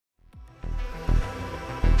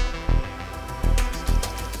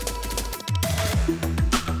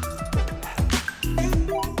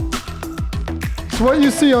So what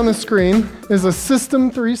you see on the screen is a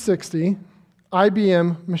System 360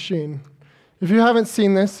 IBM machine. If you haven't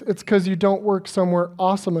seen this, it's because you don't work somewhere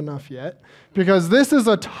awesome enough yet, because this is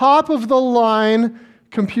a top-of-the-line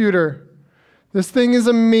computer. This thing is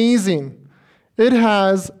amazing. It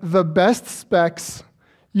has the best specs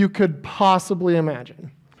you could possibly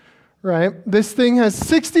imagine, right? This thing has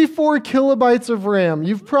 64 kilobytes of RAM.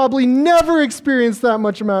 You've probably never experienced that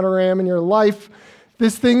much amount of RAM in your life.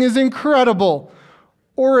 This thing is incredible.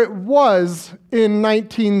 Or it was in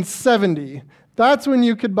 1970. That's when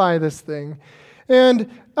you could buy this thing.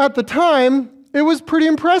 And at the time, it was pretty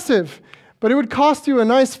impressive. But it would cost you a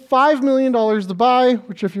nice $5 million to buy,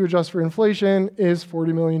 which if you adjust for inflation, is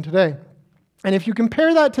 $40 million today. And if you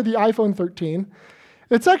compare that to the iPhone 13,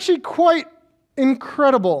 it's actually quite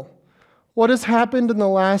incredible what has happened in the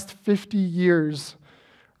last 50 years.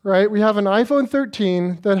 Right? We have an iPhone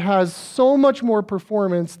 13 that has so much more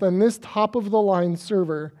performance than this top-of-the-line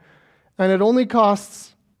server, and it only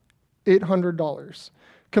costs $800,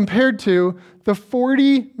 compared to the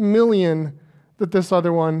 $40 million that this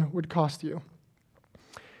other one would cost you.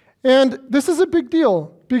 And this is a big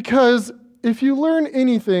deal, because if you learn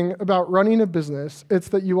anything about running a business, it's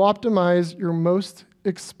that you optimize your most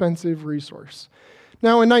expensive resource.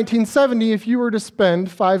 Now, in 1970, if you were to spend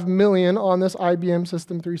 $5 million on this IBM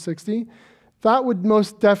System 360, that would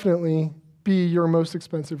most definitely be your most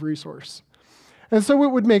expensive resource. And so it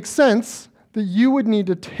would make sense that you would need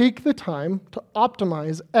to take the time to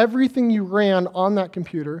optimize everything you ran on that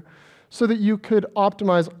computer so that you could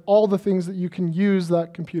optimize all the things that you can use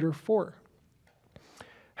that computer for.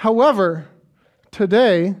 However,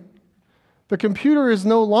 today, the computer is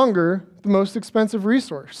no longer the most expensive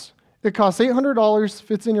resource. It costs $800,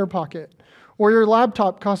 fits in your pocket. Or your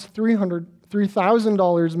laptop costs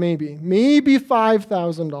 $3,000 maybe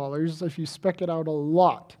 $5,000 if you spec it out a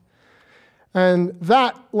lot. And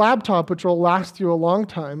that laptop, which will last you a long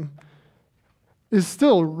time, is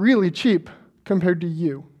still really cheap compared to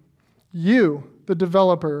you. You, the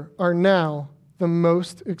developer, are now the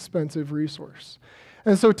most expensive resource.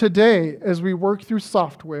 And so today, as we work through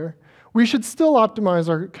software, we should still optimize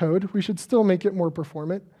our code. We should still make it more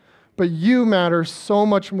performant. But you matter so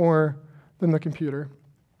much more than the computer.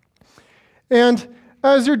 And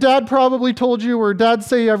as your dad probably told you, or dads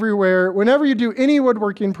say everywhere, whenever you do any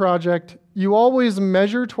woodworking project, you always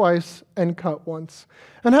measure twice and cut once.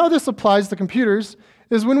 And how this applies to computers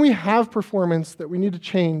is when we have performance that we need to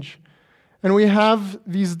change, and we have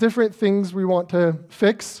these different things we want to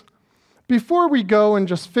fix, before we go and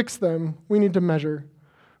just fix them, we need to measure.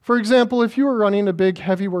 For example, if you were running a big,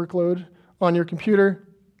 heavy workload on your computer,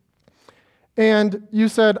 and you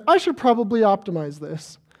said, I should probably optimize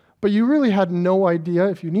this, but you really had no idea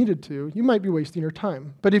if you needed to, you might be wasting your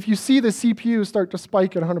time. But if you see the CPU start to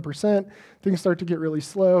spike at 100%, things start to get really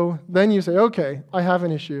slow, then you say, okay, I have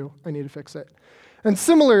an issue, I need to fix it. And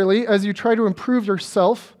similarly, as you try to improve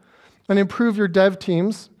yourself and improve your dev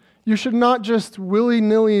teams, you should not just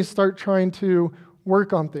willy-nilly start trying to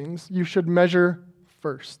work on things. You should measure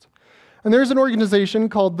first. And there's an organization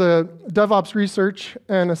called the DevOps Research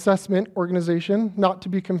and Assessment Organization, not to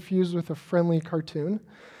be confused with a friendly cartoon.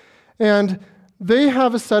 And they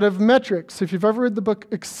have a set of metrics. If you've ever read the book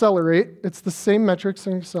Accelerate, it's the same metrics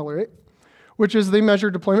in Accelerate, which is they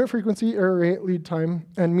measure deployment frequency, error rate, lead time,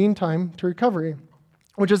 and mean time to recovery,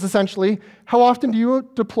 which is essentially how often do you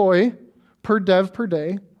deploy per dev per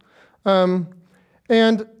day.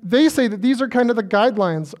 And they say that these are kind of the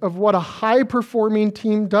guidelines of what a high-performing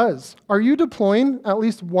team does. Are you deploying at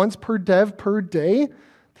least once per dev per day?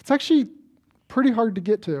 That's actually pretty hard to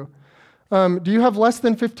get to. Do you have less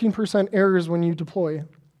than 15% errors when you deploy?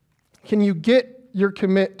 Can you get your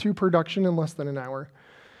commit to production in less than an hour?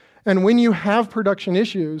 And when you have production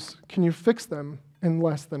issues, can you fix them in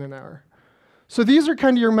less than an hour? So these are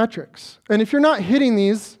kind of your metrics. And if you're not hitting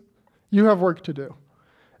these, you have work to do.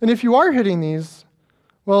 And if you are hitting these,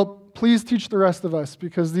 well, please teach the rest of us,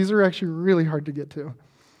 because these are actually really hard to get to.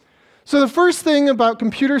 So the first thing about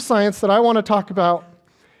computer science that I want to talk about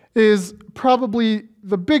is probably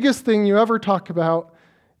the biggest thing you ever talk about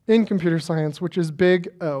in computer science, which is big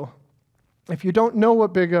O. If you don't know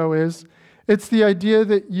what big O is, it's the idea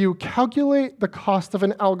that you calculate the cost of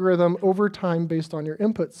an algorithm over time based on your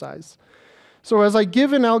input size. So as I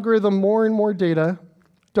give an algorithm more and more data,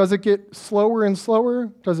 does it get slower and slower?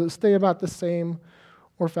 Does it stay about the same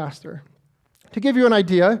or faster? To give you an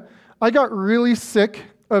idea, I got really sick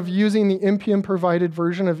of using the NPM-provided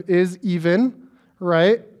version of is-even,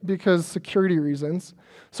 right? Because security reasons.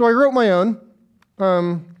 So I wrote my own.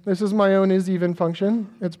 This is my own is-even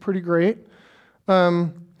function. It's pretty great.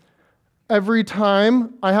 every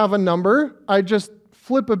time I have a number, I just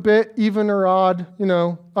flip a bit, even or odd,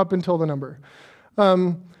 up until the number.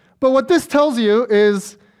 But what this tells you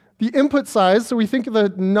is the input size, so we think of the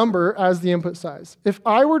number as the input size. If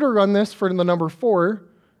I were to run this for the number 4,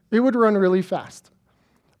 it would run really fast.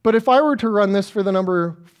 But if I were to run this for the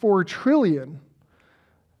number 4 trillion,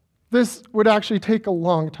 this would actually take a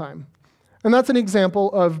long time. And that's an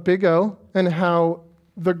example of big O and how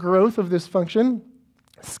the growth of this function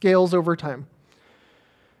scales over time.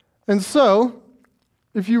 And so,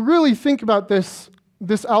 if you really think about this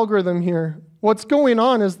algorithm here, what's going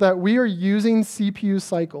on is that we are using CPU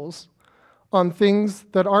cycles on things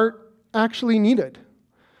that aren't actually needed.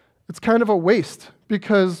 It's kind of a waste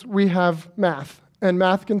because we have math, and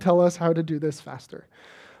math can tell us how to do this faster.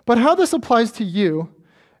 But how this applies to you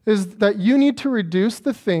is that you need to reduce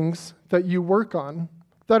the things that you work on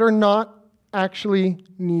that are not actually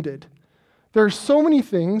needed. There are so many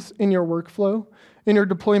things in your workflow, in your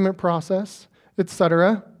deployment process,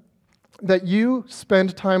 etc., that you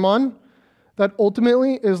spend time on that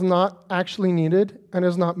ultimately is not actually needed and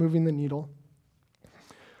is not moving the needle.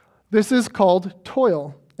 This is called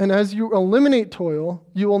toil. And as you eliminate toil,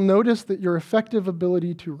 you will notice that your effective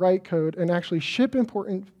ability to write code and actually ship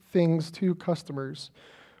important things to customers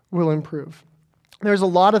will improve. There's a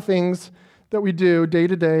lot of things that we do day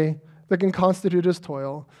to day that can constitute as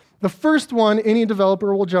toil. The first one any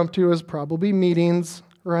developer will jump to is probably meetings,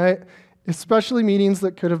 right? Especially meetings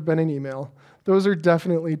that could have been an email. Those are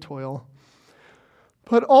definitely toil.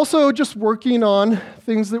 But also just working on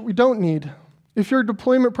things that we don't need. If your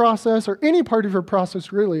deployment process or any part of your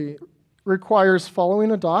process really requires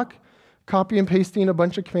following a doc, copy and pasting a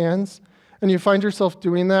bunch of commands, and you find yourself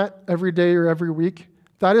doing that every day or every week,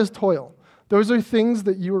 that is toil. Those are things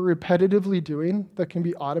that you are repetitively doing that can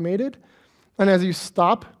be automated. And as you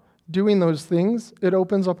stop doing those things, it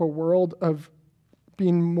opens up a world of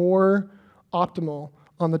being more optimal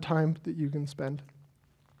on the time that you can spend.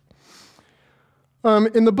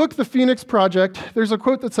 In the book, The Phoenix Project, there's a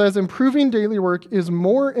quote that says, "Improving daily work is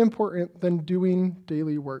more important than doing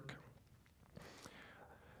daily work."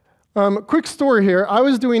 Quick story here. I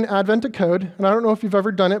was doing Advent to Code, and I don't know if you've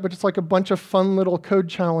ever done it, but it's like a bunch of fun little code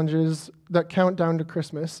challenges that count down to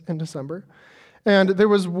Christmas in December. And there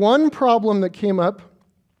was one problem that came up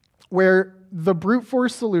where the brute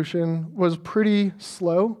force solution was pretty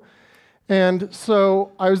slow. And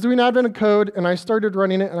so I was doing Advent of Code, and I started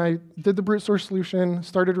running it, and I did the brute force solution,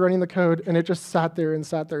 started running the code, and it just sat there and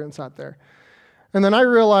sat there and sat there. And then I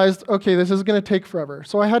realized, okay, this is going to take forever.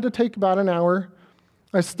 So I had to take about an hour.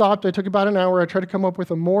 I stopped, I took about an hour, I tried to come up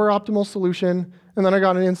with a more optimal solution, and then I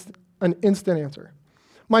got an instant answer.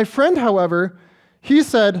 My friend, however, he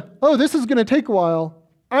said, oh, this is going to take a while,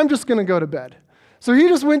 I'm just going to go to bed. So he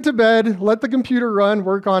just went to bed, let the computer run,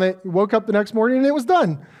 work on it, woke up the next morning, and it was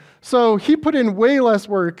done. So he put in way less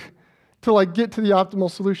work to get to the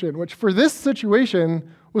optimal solution, which for this situation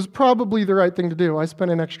was probably the right thing to do. I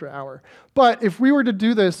spent an extra hour. But if we were to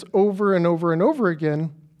do this over and over and over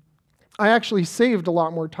again, I actually saved a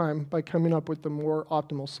lot more time by coming up with the more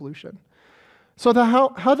optimal solution. So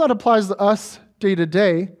how that applies to us day to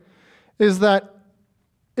day is that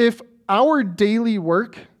if our daily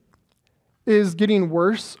work is getting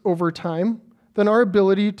worse over time, then our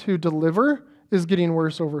ability to deliver is getting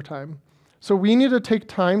worse over time. So we need to take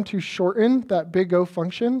time to shorten that big O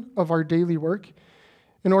function of our daily work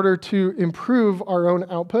in order to improve our own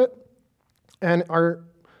output and our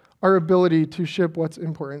ability to ship what's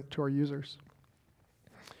important to our users.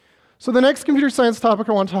 So the next computer science topic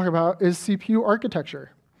I want to talk about is CPU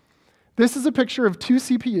architecture. This is a picture of 2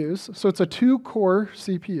 CPUs, so it's a 2-core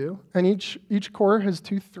CPU, and each core has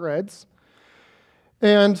 2 threads.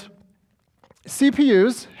 And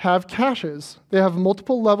CPUs have caches. They have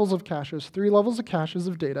multiple levels of caches, 3 levels of caches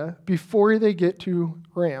of data before they get to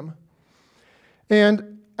RAM.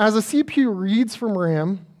 And as a CPU reads from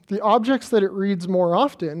RAM, the objects that it reads more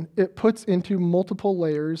often, it puts into multiple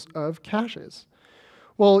layers of caches.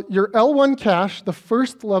 Well, your L1 cache, the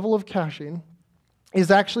first level of caching,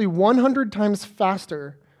 is actually 100 times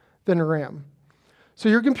faster than RAM. So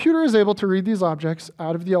your computer is able to read these objects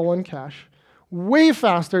out of the L1 cache way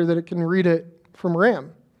faster than it can read it from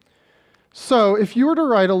RAM. So if you were to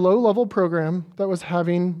write a low-level program that was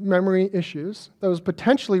having memory issues, that was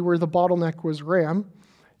potentially where the bottleneck was RAM,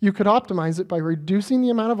 you could optimize it by reducing the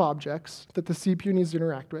amount of objects that the CPU needs to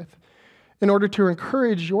interact with in order to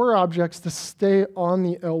encourage your objects to stay on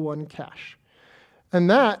the L1 cache. And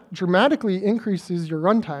that dramatically increases your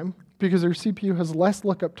runtime because your CPU has less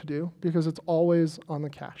lookup to do because it's always on the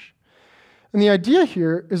cache. And the idea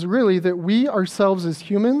here is really that we ourselves as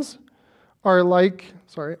humans are like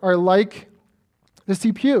the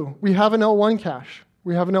CPU. We have an L1 cache.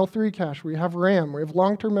 We have an L3 cache. We have RAM. We have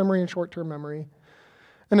long-term memory and short-term memory.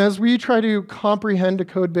 And as we try to comprehend a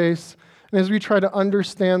code base, and as we try to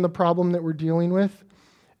understand the problem that we're dealing with,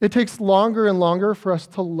 it takes longer and longer for us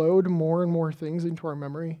to load more and more things into our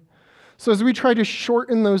memory. So as we try to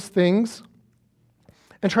shorten those things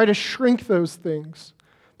and try to shrink those things,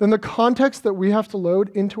 then the context that we have to load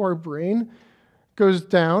into our brain goes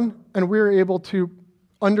down, and we're able to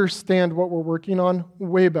understand what we're working on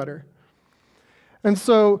way better. And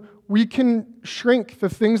so we can shrink the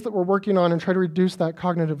things that we're working on and try to reduce that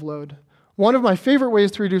cognitive load. One of my favorite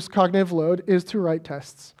ways to reduce cognitive load is to write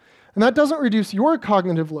tests. And that doesn't reduce your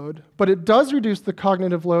cognitive load, but it does reduce the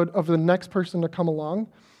cognitive load of the next person to come along,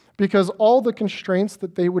 because all the constraints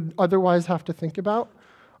that they would otherwise have to think about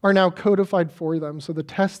are now codified for them, so the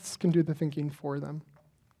tests can do the thinking for them.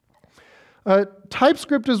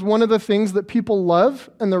 TypeScript is one of the things that people love,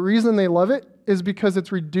 and the reason they love it is because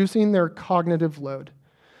it's reducing their cognitive load.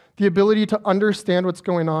 The ability to understand what's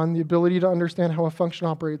going on, the ability to understand how a function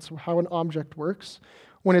operates, how an object works.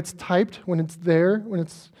 When it's typed, when it's there,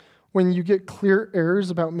 when you get clear errors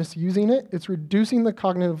about misusing it, it's reducing the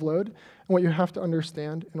cognitive load and what you have to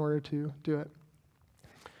understand in order to do it.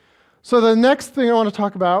 So the next thing I want to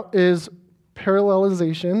talk about is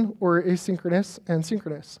parallelization, or asynchronous and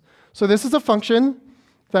synchronous. So this is a function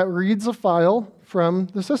that reads a file from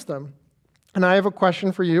the system. And I have a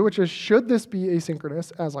question for you, which is, should this be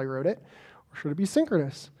asynchronous as I wrote it, or should it be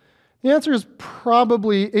synchronous? The answer is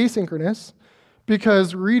probably asynchronous,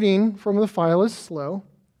 because reading from the file is slow.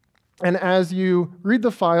 And as you read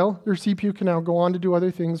the file, your CPU can now go on to do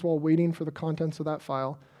other things while waiting for the contents of that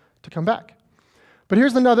file to come back. But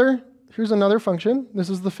here's another function. This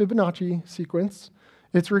is the Fibonacci sequence.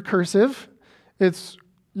 It's recursive.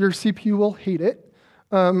 Your CPU will hate it.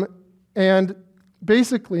 And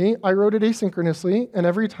basically, I wrote it asynchronously, and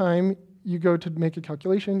every time you go to make a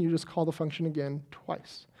calculation, you just call the function again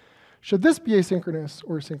twice. Should this be asynchronous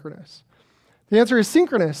or synchronous? The answer is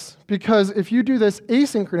synchronous, because if you do this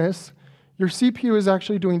asynchronous, your CPU is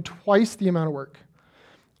actually doing twice the amount of work.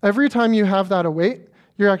 Every time you have that await,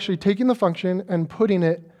 you're actually taking the function and putting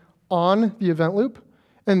it on the event loop,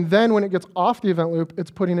 and then when it gets off the event loop, it's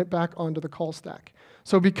putting it back onto the call stack.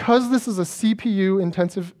 So because this is a CPU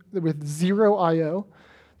intensive with 0 I/O,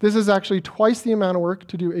 this is actually twice the amount of work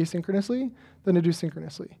to do asynchronously than to do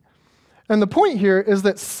synchronously. And the point here is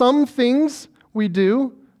that some things we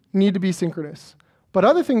do need to be synchronous, but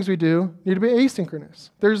other things we do need to be asynchronous.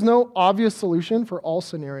 There's no obvious solution for all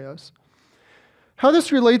scenarios. How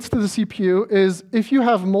this relates to the CPU is, if you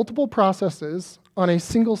have multiple processes on a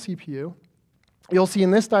single CPU, you'll see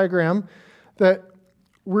in this diagram that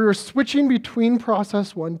we're switching between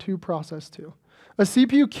process 1 to process 2. A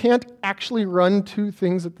CPU can't actually run two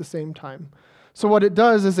things at the same time. So what it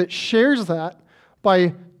does is it shares that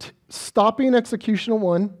by stopping execution of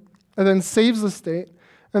one, and then saves the state,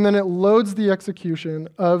 and then it loads the execution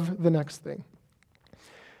of the next thing.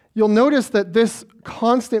 You'll notice that this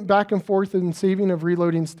constant back and forth and saving of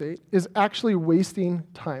reloading state is actually wasting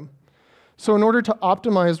time. So in order to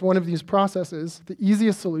optimize one of these processes, the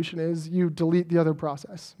easiest solution is you delete the other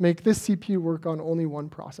process. Make this CPU work on only one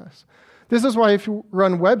process. This is why if you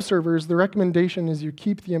run web servers, the recommendation is you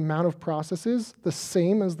keep the amount of processes the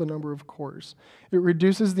same as the number of cores. It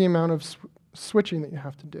reduces the amount of switching that you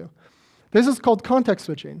have to do. This is called context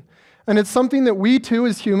switching. And it's something that we too,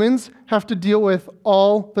 as humans, have to deal with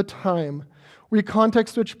all the time. We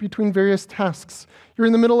context switch between various tasks. You're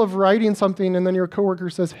in the middle of writing something, and then your coworker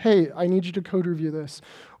says, hey, I need you to code review this.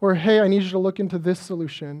 Or, hey, I need you to look into this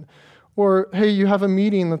solution. Or, hey, you have a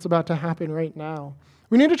meeting that's about to happen right now.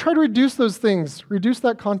 We need to try to reduce those things, reduce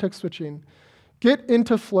that context switching. Get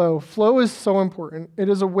into flow. Flow is so important. It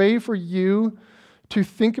is a way for you to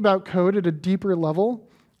think about code at a deeper level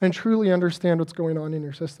and truly understand what's going on in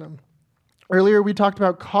your system. Earlier, we talked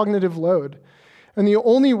about cognitive load. And the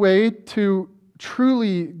only way to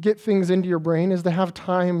truly get things into your brain is to have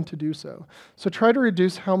time to do so. So try to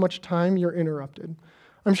reduce how much time you're interrupted.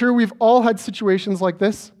 I'm sure we've all had situations like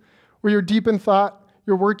this, where you're deep in thought,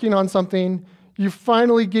 you're working on something, you're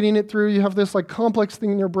finally getting it through, you have this complex thing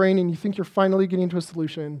in your brain, and you think you're finally getting to a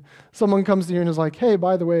solution. Someone comes to you and is like, hey,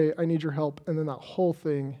 by the way, I need your help, and then that whole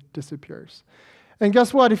thing disappears. And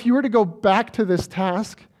guess what? If you were to go back to this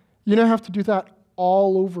task, you now have to do that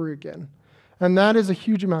all over again. And that is a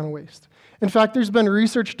huge amount of waste. In fact, there's been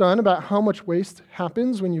research done about how much waste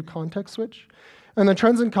happens when you context switch. And the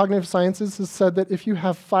Trends in Cognitive Sciences has said that if you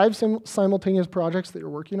have 5 simultaneous projects that you're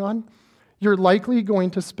working on, you're likely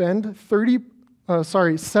going to spend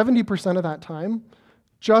 70% of that time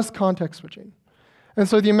just context switching. And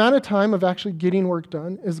so the amount of time of actually getting work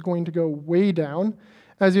done is going to go way down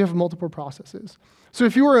as you have multiple processes. So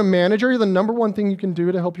if you are a manager, the number one thing you can do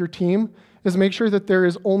to help your team is make sure that there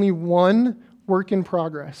is only one work in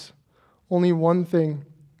progress, only one thing,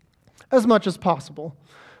 as much as possible.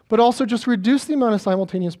 But also just reduce the amount of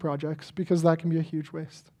simultaneous projects, because that can be a huge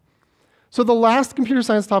waste. So the last computer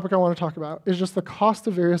science topic I want to talk about is just the cost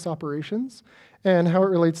of various operations and how it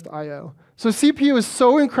relates to I/O. So CPU is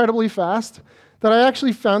so incredibly fast that I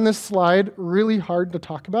actually found this slide really hard to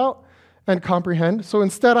talk about and comprehend. So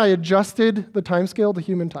instead, I adjusted the timescale to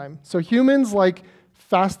human time. So humans, like,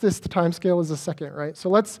 fastest timescale is a second, right? So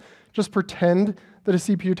let's just pretend that a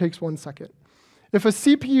CPU takes 1 second. If a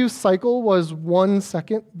CPU cycle was 1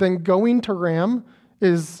 second, then going to RAM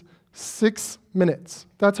is 6 minutes.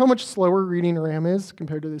 That's how much slower reading RAM is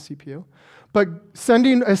compared to the CPU. But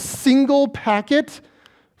sending a single packet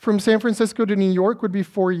from San Francisco to New York would be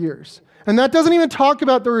 4 years. And that doesn't even talk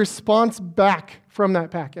about the response back from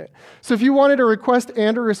that packet. So if you wanted a request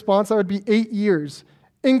and a response, that would be 8 years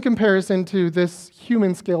in comparison to this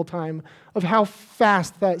human scale time of how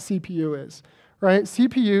fast that CPU is, right?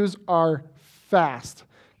 CPUs are fast,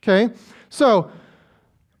 okay? So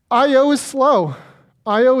I/O is slow.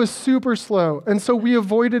 I/O is super slow, and so we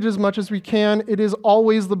avoid it as much as we can. It is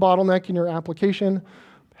always the bottleneck in your application.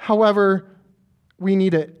 However, we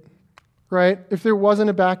need it, right? If there wasn't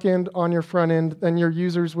a back end on your front end, then your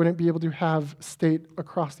users wouldn't be able to have state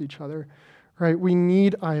across each other, right? We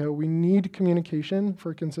need I/O. We need communication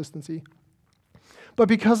for consistency. But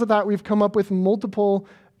because of that, we've come up with multiple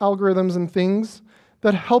algorithms and things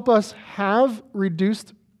that help us have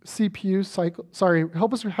reduced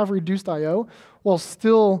help us have reduced I/O while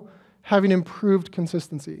still having improved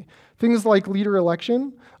consistency. Things like leader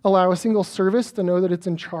election allow a single service to know that it's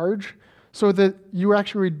in charge so that you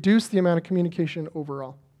actually reduce the amount of communication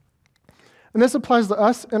overall. And this applies to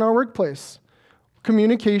us in our workplace.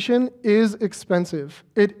 Communication is expensive.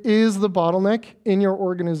 It is the bottleneck in your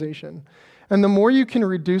organization. And the more you can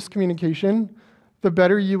reduce communication, the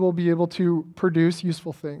better you will be able to produce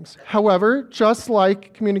useful things. However, just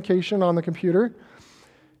like communication on the computer,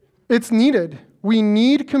 it's needed. We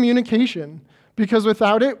need communication, because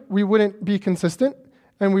without it, we wouldn't be consistent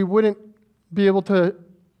and we wouldn't be able to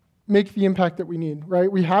make the impact that we need,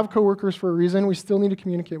 right? We have coworkers for a reason. We still need to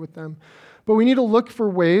communicate with them. But we need to look for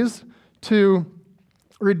ways to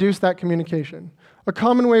reduce that communication. A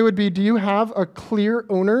common way would be, do you have a clear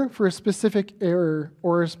owner for a specific error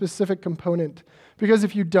or a specific component? Because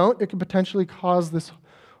if you don't, it could potentially cause this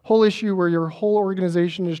whole issue where your whole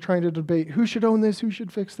organization is trying to debate who should own this, who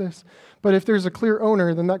should fix this. But if there's a clear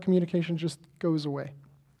owner, then that communication just goes away.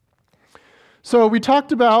 So we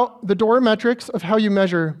talked about the DORA metrics of how you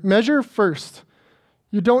measure. Measure first.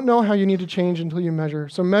 You don't know how you need to change until you measure.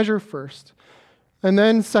 So measure first. And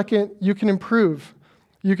then second, you can improve.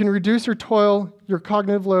 You can reduce your toil, your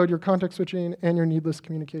cognitive load, your context switching, and your needless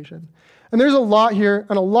communication. And there's a lot here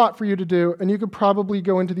and a lot for you to do, and you could probably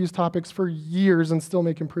go into these topics for years and still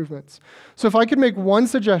make improvements. So if I could make one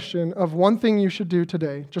suggestion of one thing you should do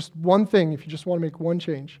today, just one thing if you just want to make one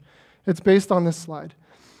change, it's based on this slide.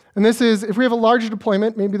 And this is, if we have a large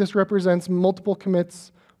deployment, maybe this represents multiple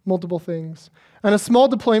commits, multiple things, and a small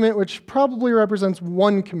deployment, which probably represents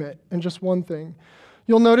one commit and just one thing.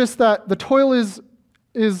 You'll notice that the toil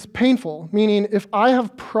is painful, meaning if I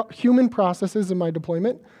have human processes in my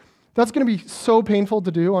deployment, that's going to be so painful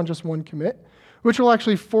to do on just one commit, which will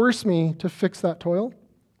actually force me to fix that toil.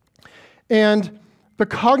 And the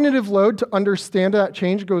cognitive load to understand that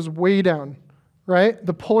change goes way down, right?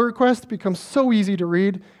 The pull request becomes so easy to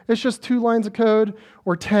read. It's just 2 lines of code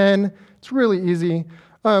or 10. It's really easy.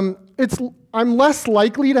 I'm less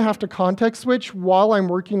likely to have to context switch while I'm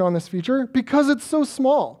working on this feature because it's so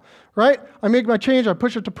small, right? I make my change, I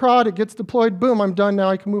push it to prod, it gets deployed, boom, I'm done, now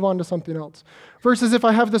I can move on to something else. Versus if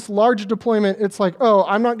I have this large deployment, it's like, oh,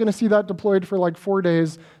 I'm not gonna see that deployed for like 4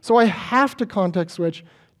 days, so I have to context switch,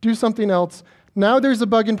 do something else. Now there's a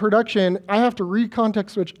bug in production, I have to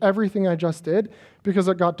re-context switch everything I just did because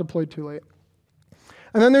it got deployed too late.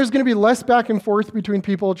 And then there's gonna be less back and forth between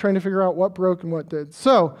people trying to figure out what broke and what did.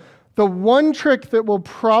 So the one trick that will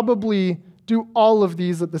probably do all of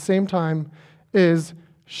these at the same time is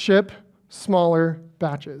ship smaller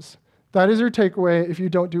batches. That is your takeaway if you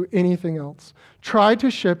don't do anything else. Try to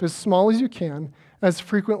ship as small as you can, as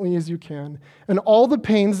frequently as you can, and all the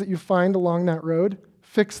pains that you find along that road,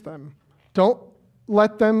 fix them. Don't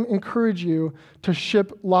let them encourage you to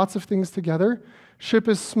ship lots of things together. Ship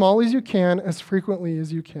as small as you can, as frequently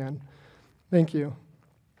as you can. Thank you.